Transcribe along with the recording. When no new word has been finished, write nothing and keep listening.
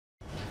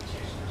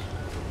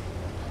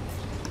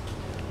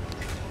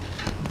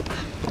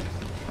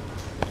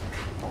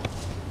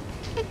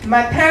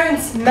My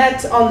parents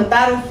met on the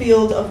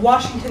battlefield of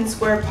Washington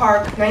Square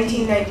Park,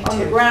 1992. On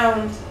the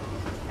ground,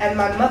 and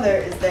my mother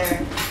is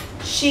there.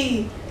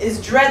 She is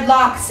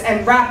dreadlocks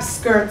and wrap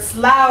skirts,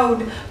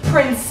 loud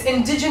prints,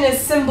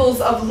 indigenous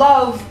symbols of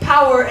love,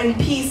 power, and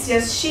peace.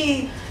 Yes,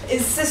 she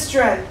is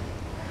sistren.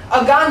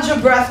 A ganja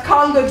breath,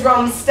 conga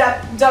drum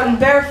step, done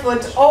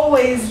barefoot,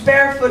 always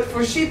barefoot,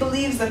 for she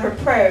believes that her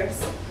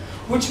prayers,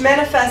 which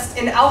manifest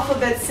in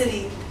Alphabet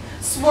City,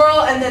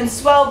 swirl and then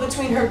swell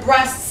between her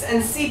breasts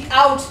and seep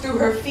out through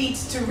her feet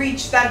to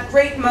reach that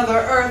great Mother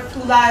Earth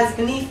who lies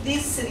beneath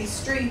these city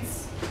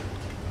streets.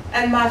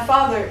 And my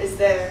father is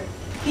there.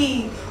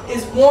 He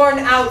is worn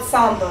out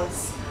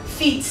sambas,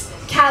 feet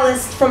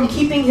calloused from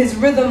keeping his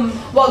rhythm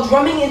while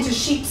drumming into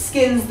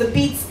sheepskins the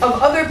beats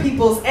of other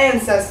people's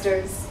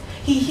ancestors.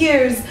 He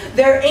hears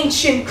their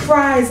ancient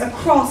cries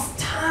across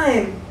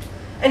time,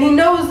 and he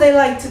knows they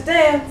like to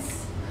dance.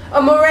 A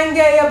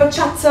merengue, a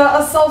bachata,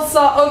 a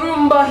salsa, a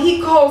rumba.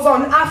 He calls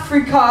on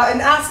Africa and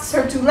asks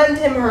her to lend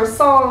him her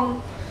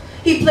song.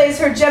 He plays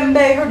her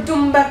djembe, her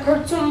dumbek,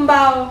 her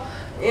tumbao.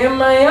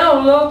 Yemaya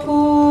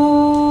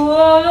oloku,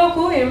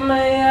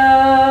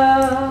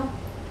 Yemaya.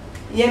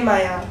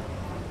 Yemaya,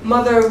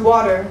 mother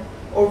water,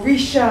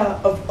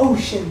 Orisha of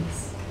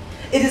oceans.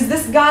 It is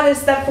this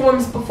goddess that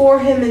forms before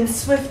him in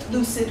swift,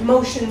 lucid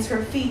motions,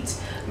 her feet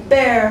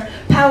bare,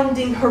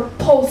 pounding her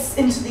pulse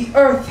into the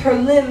earth. Her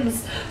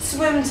limbs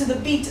swim to the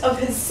beat of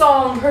his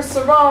song, her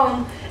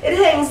sarong. It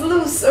hangs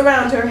loose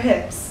around her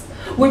hips,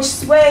 which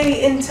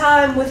sway in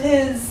time with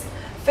his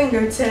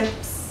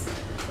fingertips.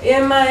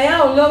 Yemaya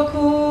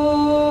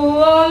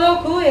oloku,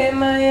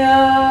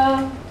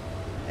 Yemaya.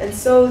 And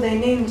so they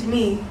named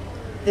me,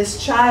 this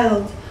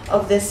child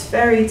of this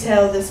fairy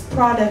tale, this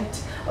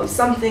product of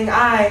something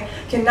I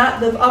cannot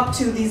live up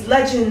to, these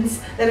legends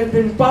that have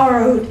been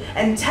borrowed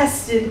and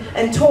tested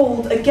and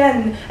told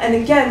again and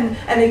again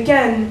and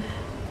again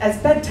as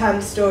bedtime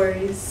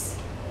stories.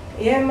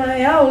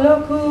 Yemaya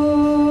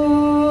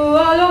oloku,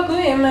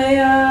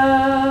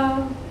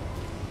 Yemaya.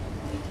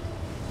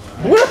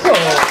 Wonderful!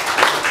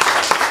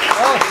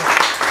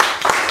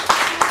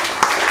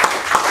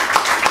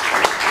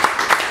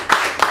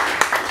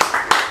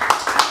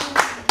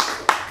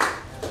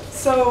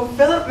 So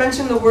Philip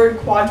mentioned the word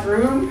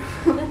quadroon.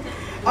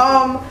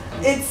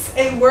 It's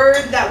a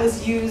word that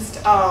was used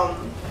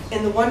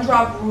in the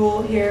one-drop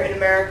rule here in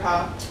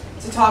America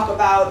to talk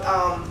about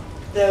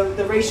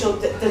the racial,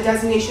 the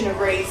designation of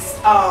race.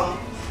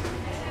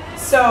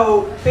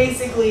 So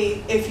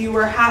basically, if you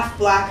were half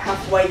black,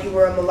 half white, you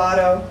were a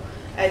mulatto,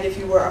 and if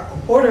you were a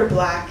quarter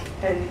black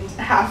and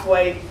half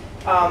white,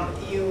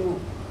 you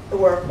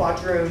were a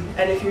quadroon,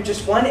 and if you're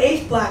just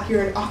 1/8 black,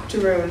 you're an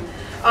octoroon.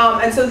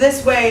 And so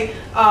this way,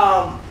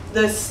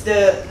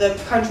 the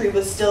country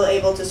was still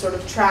able to sort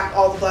of track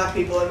all the black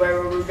people and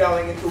where we were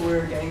going and who we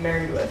were getting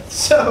married with.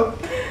 So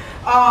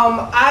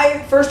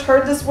I first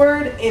heard this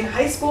word in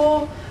high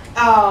school,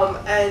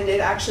 and it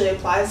actually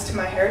applies to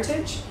my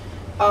heritage.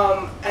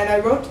 And I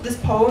wrote this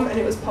poem, and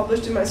it was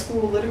published in my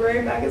school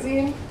literary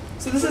magazine.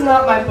 So this is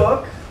not my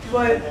book,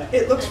 but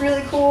it looks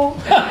really cool.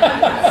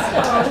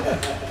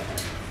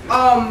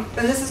 And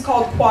this is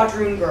called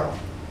Quadroon Girl.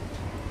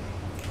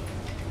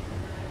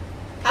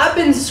 I've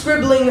been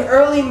scribbling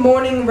early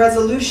morning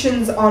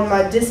resolutions on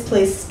my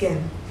displaced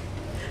skin.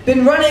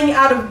 Been running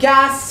out of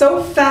gas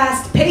so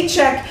fast,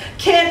 paycheck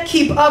can't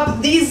keep up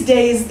these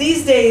days.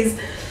 These days,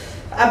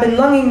 I've been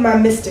lunging my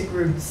mystic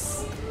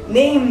roots.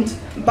 Named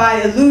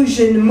by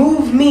illusion,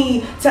 move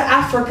me to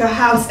Africa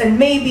House, and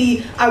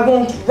maybe I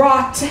won't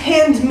rot.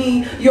 Hand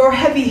me your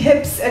heavy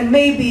hips, and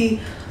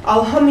maybe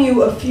I'll hum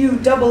you a few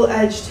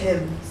double-edged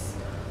hymns.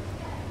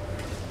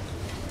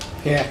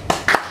 Yeah.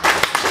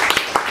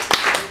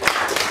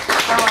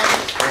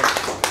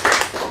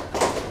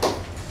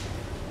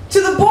 To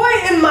the boy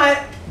in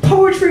my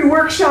poetry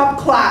workshop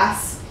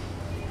class,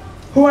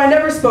 who I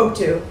never spoke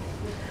to,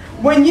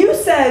 when you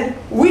said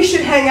we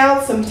should hang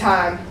out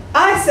sometime,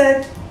 I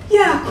said,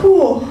 yeah,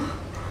 cool.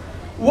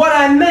 What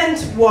I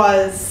meant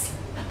was,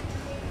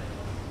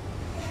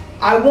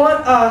 I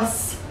want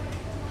us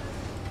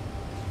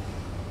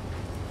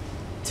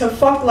to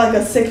fuck like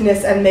a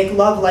sickness and make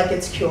love like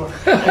it's cure.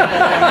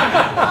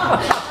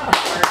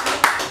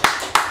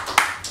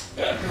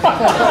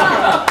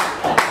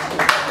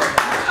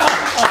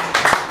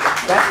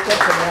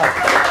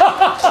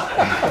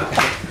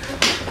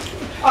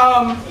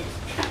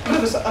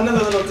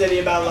 Another little ditty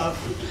about love.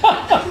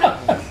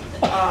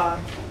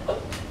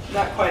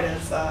 Not quite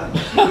as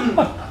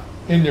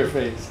in your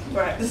face.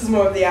 Right. This is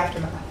more of the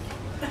aftermath.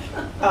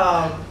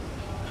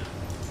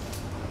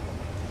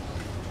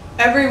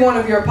 Every one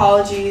of your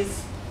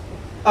apologies,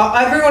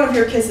 every one of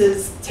your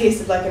kisses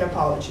tasted like an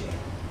apology.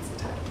 That's the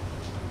title.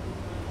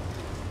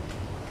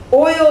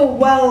 Oil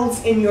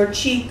wells in your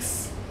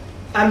cheeks.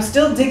 I'm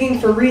still digging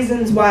for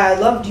reasons why I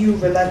loved you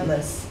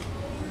relentless.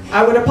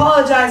 I would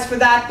apologize for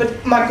that,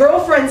 but my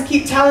girlfriends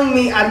keep telling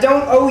me I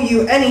don't owe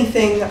you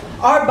anything.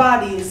 Our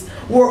bodies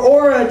were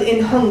auraed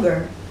in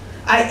hunger.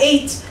 I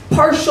ate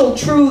partial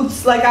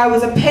truths like I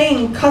was a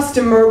paying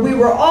customer. We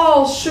were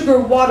all sugar,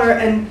 water,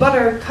 and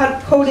butter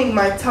coating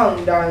my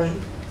tongue,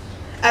 darling.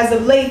 As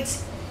of late,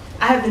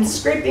 I have been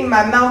scraping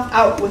my mouth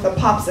out with a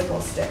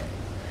popsicle stick,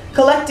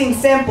 collecting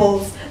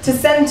samples to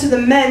send to the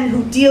men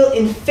who deal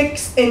in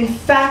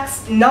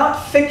facts,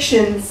 not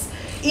fictions.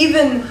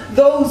 Even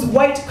those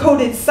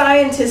white-coated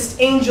scientist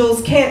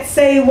angels can't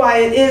say why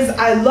it is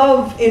I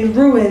love in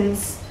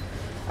ruins.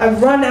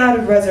 I've run out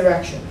of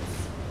resurrections.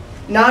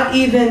 Not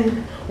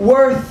even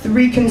worth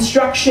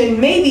reconstruction.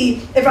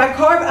 Maybe if I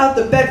carve out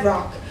the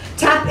bedrock,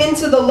 tap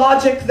into the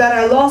logic that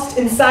I lost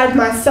inside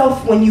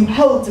myself when you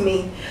held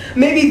me,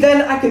 maybe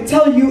then I could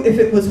tell you if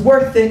it was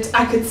worth it.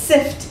 I could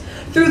sift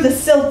through the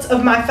silt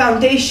of my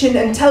foundation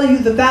and tell you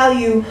the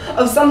value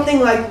of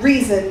something like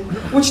reason,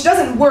 which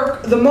doesn't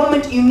work the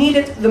moment you need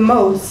it the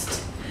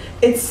most.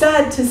 It's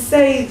sad to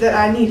say that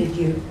I needed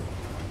you.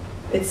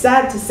 It's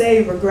sad to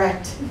say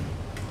regret.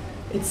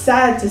 It's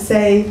sad to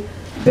say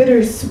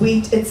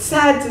bittersweet. It's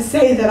sad to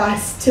say that I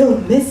still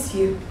miss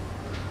you.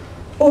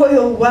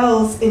 Oil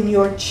wells in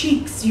your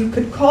cheeks. You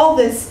could call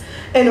this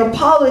an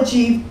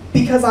apology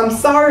because I'm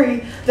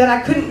sorry that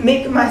I couldn't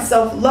make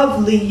myself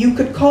lovely. You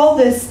could call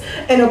this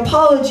an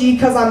apology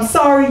because I'm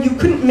sorry you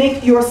couldn't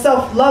make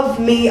yourself love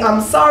me.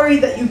 I'm sorry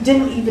that you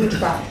didn't even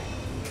try.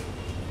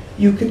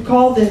 You could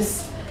call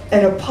this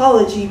an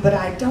apology, but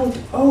I don't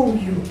owe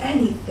you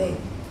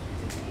anything.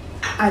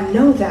 I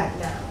know that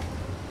now.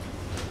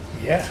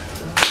 Yeah.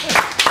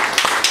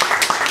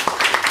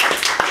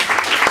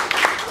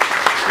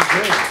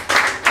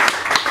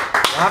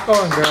 Rock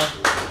on, girl.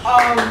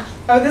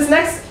 This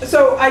next,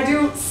 so I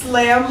do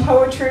slam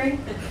poetry,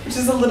 which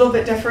is a little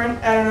bit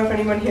different. I don't know if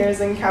anyone here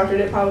has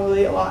encountered it,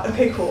 probably a lot.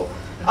 Okay, cool.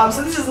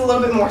 So this is a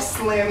little bit more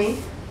slammy.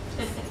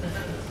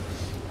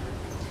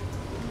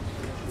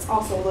 It's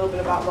also a little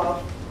bit about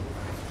love.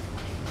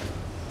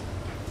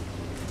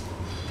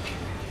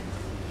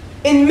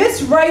 In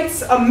Miss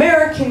Wright's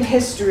American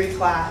history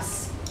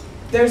class,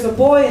 there's a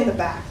boy in the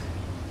back.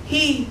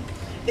 He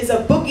is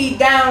a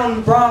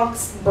boogie-down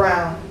Bronx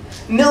brown,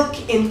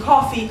 milk in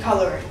coffee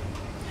coloring,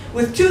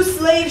 with 2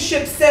 slave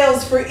ship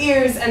sails for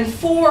ears and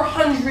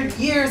 400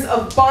 years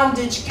of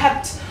bondage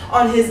kept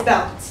on his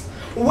belt,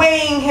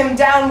 weighing him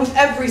down with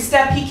every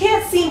step. He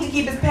can't seem to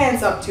keep his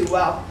pants up too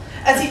well,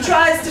 as he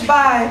tries to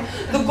buy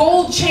the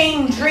gold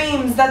chain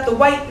dreams that the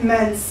white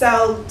men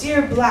sell.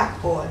 Dear black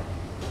boy,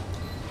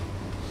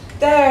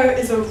 there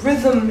is a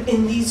rhythm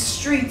in these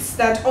streets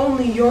that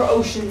only your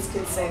oceans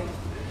can sing.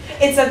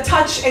 It's a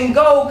touch and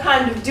go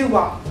kind of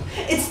doo-wop.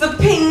 It's the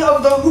ping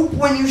of the hoop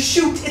when you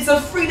shoot. It's a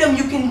freedom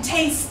you can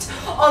taste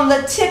on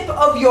the tip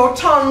of your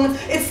tongue.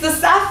 It's the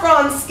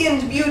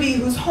saffron-skinned beauty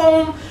whose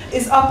home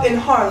is up in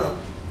Harlem.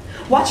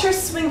 Watch her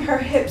swing her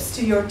hips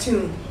to your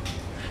tune.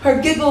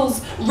 Her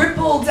giggles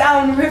ripple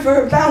down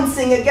river,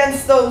 bouncing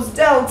against those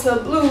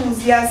Delta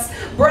blues. Yes,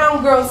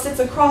 brown girl sits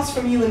across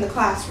from you in the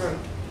classroom,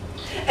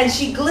 and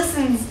she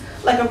glistens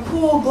like a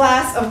cool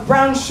glass of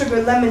brown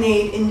sugar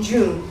lemonade in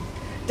June.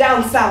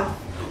 Down south,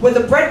 where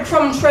the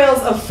breadcrumb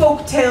trails of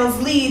folk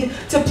tales lead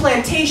to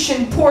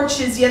plantation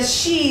porches. Yes,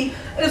 she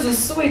is a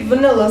sweet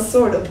vanilla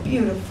sort of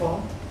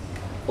beautiful,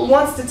 who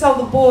wants to tell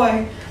the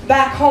boy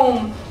back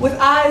home with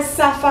eyes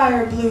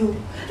sapphire blue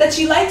that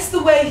she likes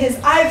the way his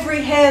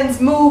ivory hands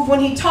move when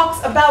he talks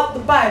about the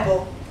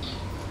Bible.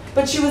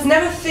 But she was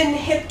never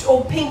thin-hipped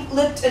or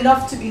pink-lipped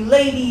enough to be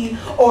lady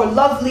or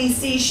lovely.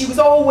 See, she was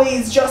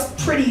always just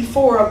pretty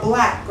for a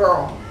black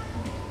girl.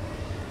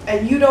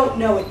 And you don't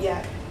know it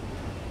yet.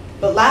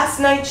 But last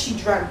night she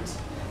dreamt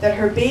that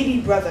her baby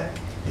brother,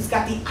 who's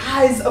got the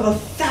eyes of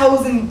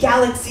 1,000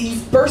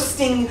 galaxies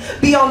bursting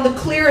beyond the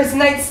clearest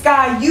night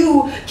sky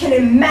you can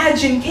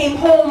imagine, came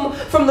home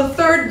from the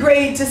 3rd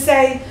grade to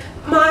say,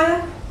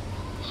 Maya,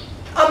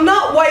 I'm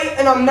not white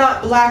and I'm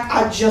not black,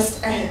 I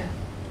just am.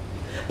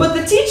 But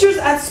the teachers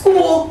at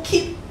school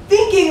keep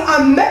thinking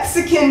I'm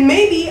Mexican.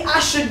 Maybe I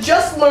should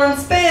just learn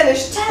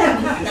Spanish.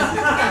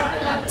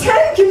 10.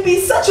 10 can be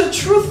such a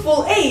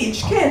truthful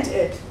age, can't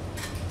it?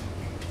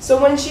 So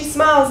when she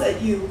smiles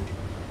at you,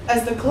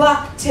 as the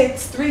clock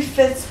ticks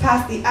 3/5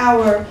 past the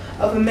hour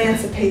of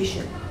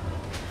emancipation,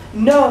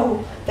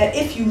 know that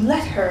if you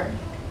let her,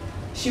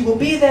 she will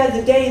be there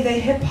the day they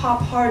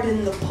hip-hop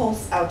harden the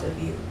pulse out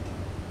of you.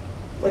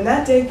 When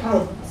that day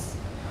comes,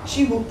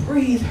 she will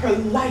breathe her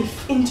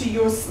life into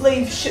your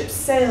slave ship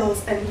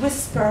sails and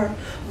whisper,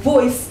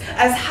 voice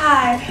as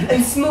high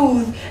and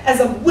smooth as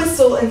a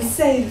whistle, and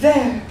say,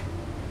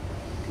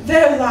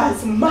 there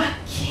lies my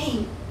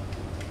king.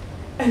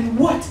 And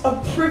what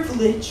a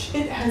privilege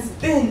it has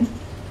been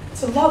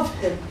to love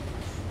him.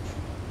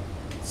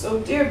 So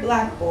dear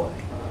black boy,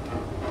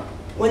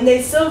 when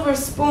they silver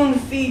spoon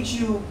feed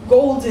you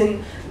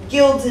golden,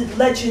 gilded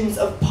legends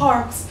of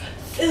parks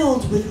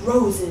filled with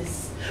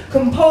roses,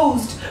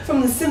 composed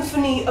from the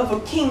symphony of a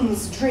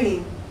king's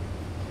dream,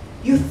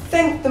 you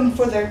thank them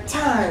for their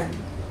time,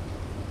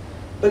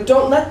 but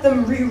don't let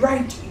them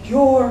rewrite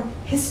your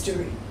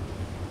history.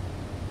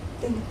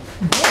 Thank you.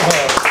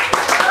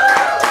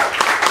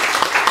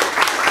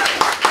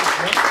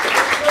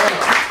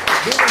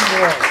 Do one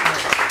more.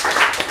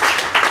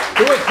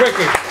 Do it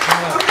quickly.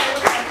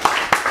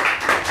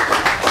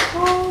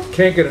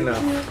 Can't get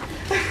enough.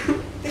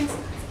 Thanks.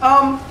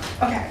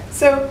 Okay,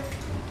 so,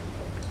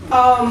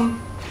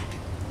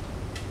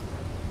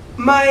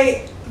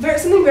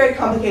 something very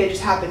complicated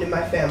just happened in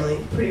my family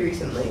pretty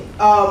recently.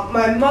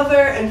 My mother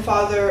and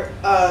father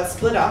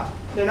split up.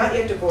 They're not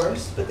yet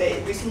divorced, but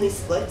they recently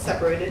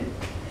separated.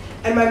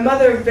 And my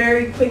mother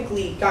very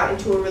quickly got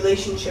into a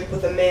relationship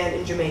with a man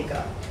in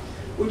Jamaica,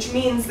 which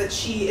means that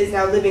she is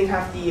now living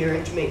half the year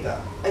in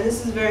Jamaica. And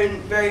this is very,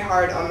 very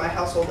hard on my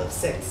household of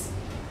 6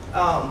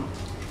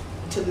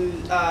 to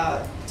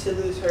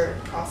lose her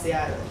across the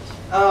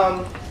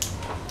island.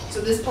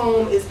 So this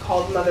poem is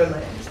called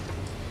Motherland.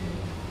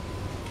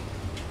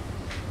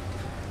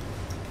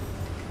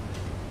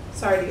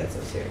 Sorry to get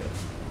so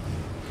serious.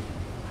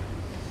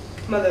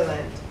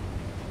 Motherland.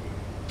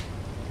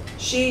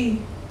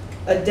 She,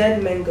 a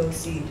dead mango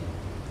seed,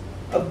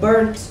 a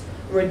burnt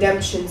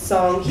redemption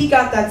song. He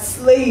got that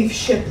slave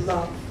ship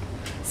love,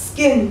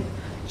 skin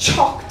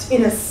chalked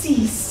in a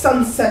sea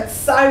sunset,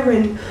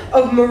 siren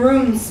of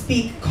maroon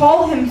speak.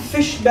 Call him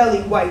fish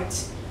belly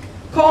white.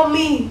 Call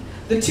me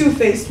the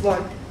two-faced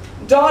one,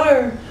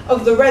 daughter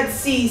of the Red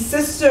Sea,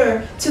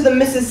 sister to the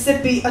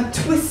Mississippi, a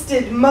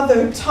twisted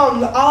mother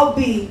tongue. I'll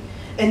be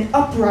an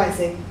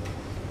uprising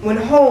when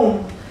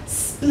home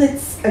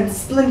splits and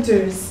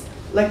splinters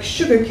like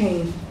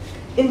sugarcane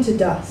into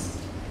dust.